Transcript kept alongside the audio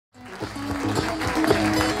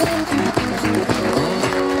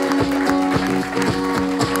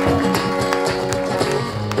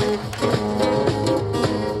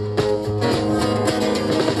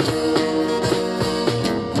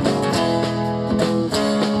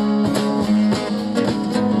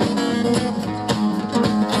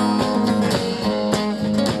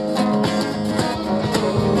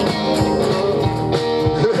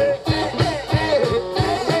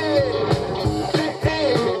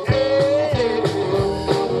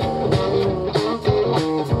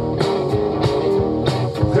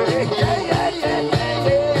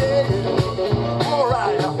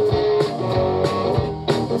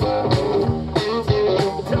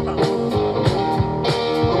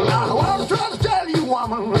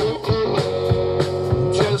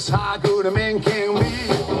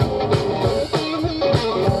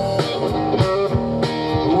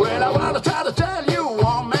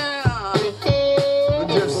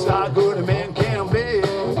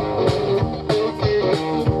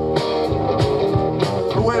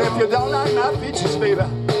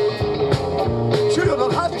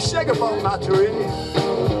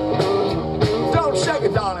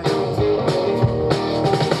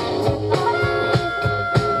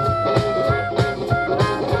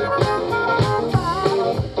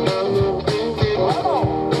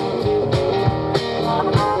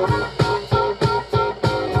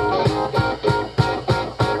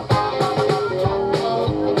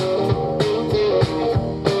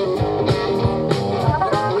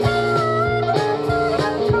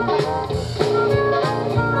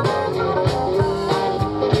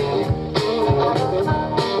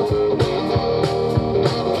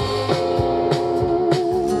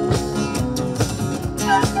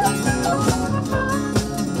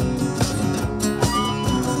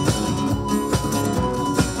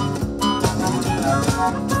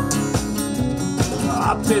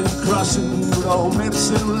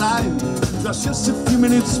Just a few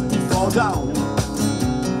minutes before dawn.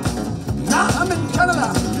 Now I'm in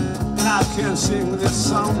Canada and I can sing this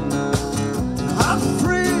song. I'm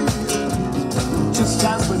free, just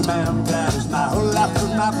dance with man. That is my whole life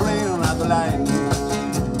with my playing on the line.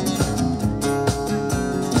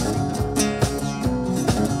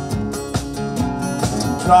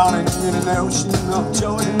 Drowning in an ocean of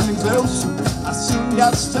joy and exhaustion, I soon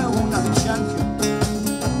got stoned and junkie.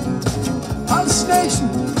 Hallucination.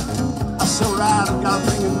 So right, I've got a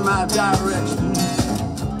thing in my direction.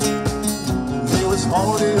 He was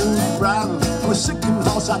holding his brother. I was sick and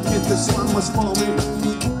lost, I get this one was for me.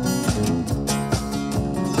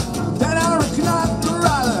 Then I recognized the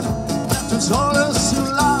rider that was all us who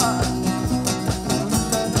lied.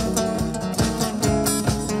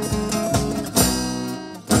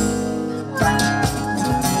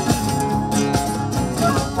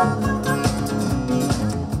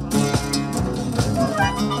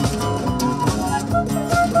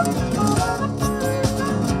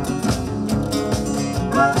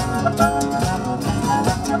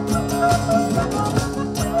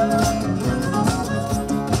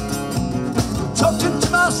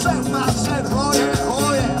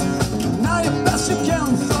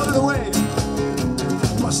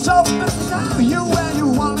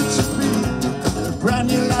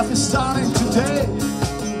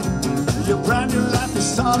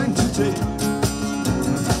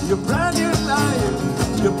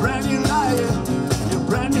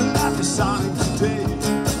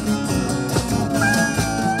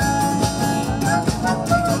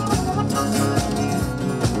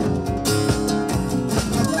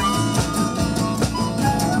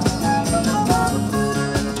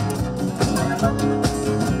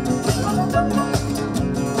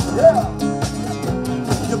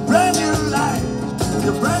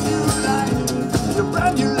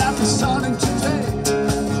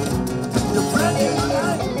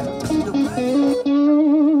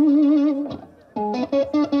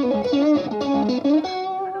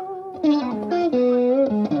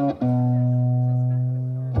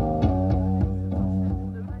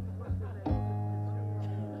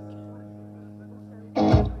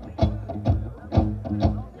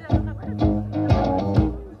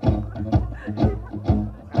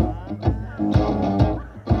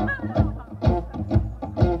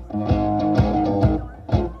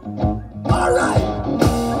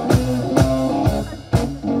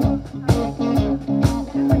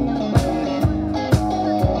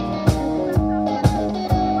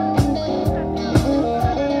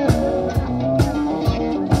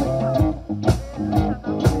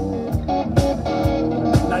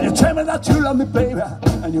 That you love me, baby,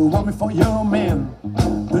 and you want me for your man.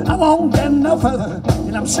 But I won't get no further,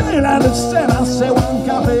 and I'm sure you'll understand. I'll say one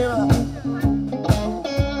kind, baby.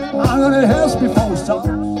 I'm gonna ask before it starts.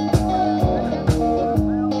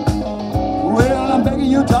 Well, I'm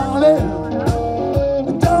begging you,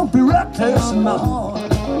 darling, don't be reckless in my heart.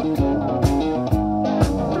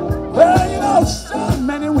 Well, you know, so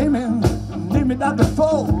many women leave me down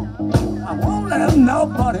before. I won't let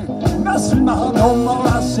nobody mess with my heart no more.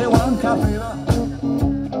 I say one copy.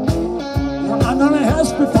 I'm gonna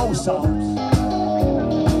ask before it starts.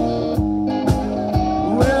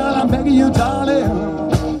 Well, I'm begging you, darling,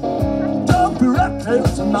 don't be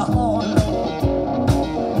reckless in my heart.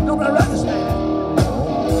 Don't be reckless, man.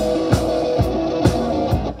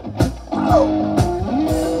 Oh.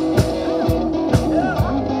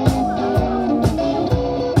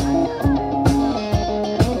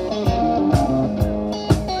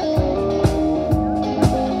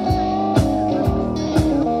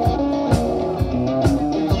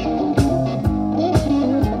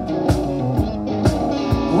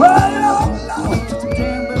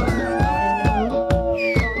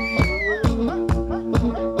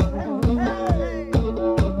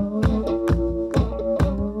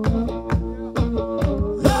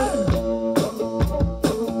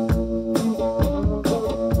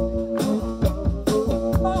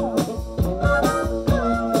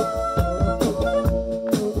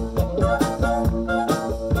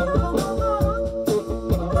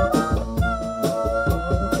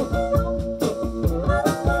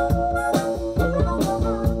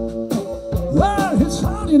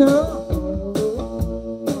 You know,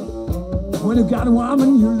 when you got a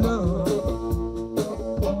woman you love,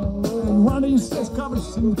 and one of you says, come and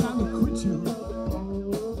see me, kind of cool.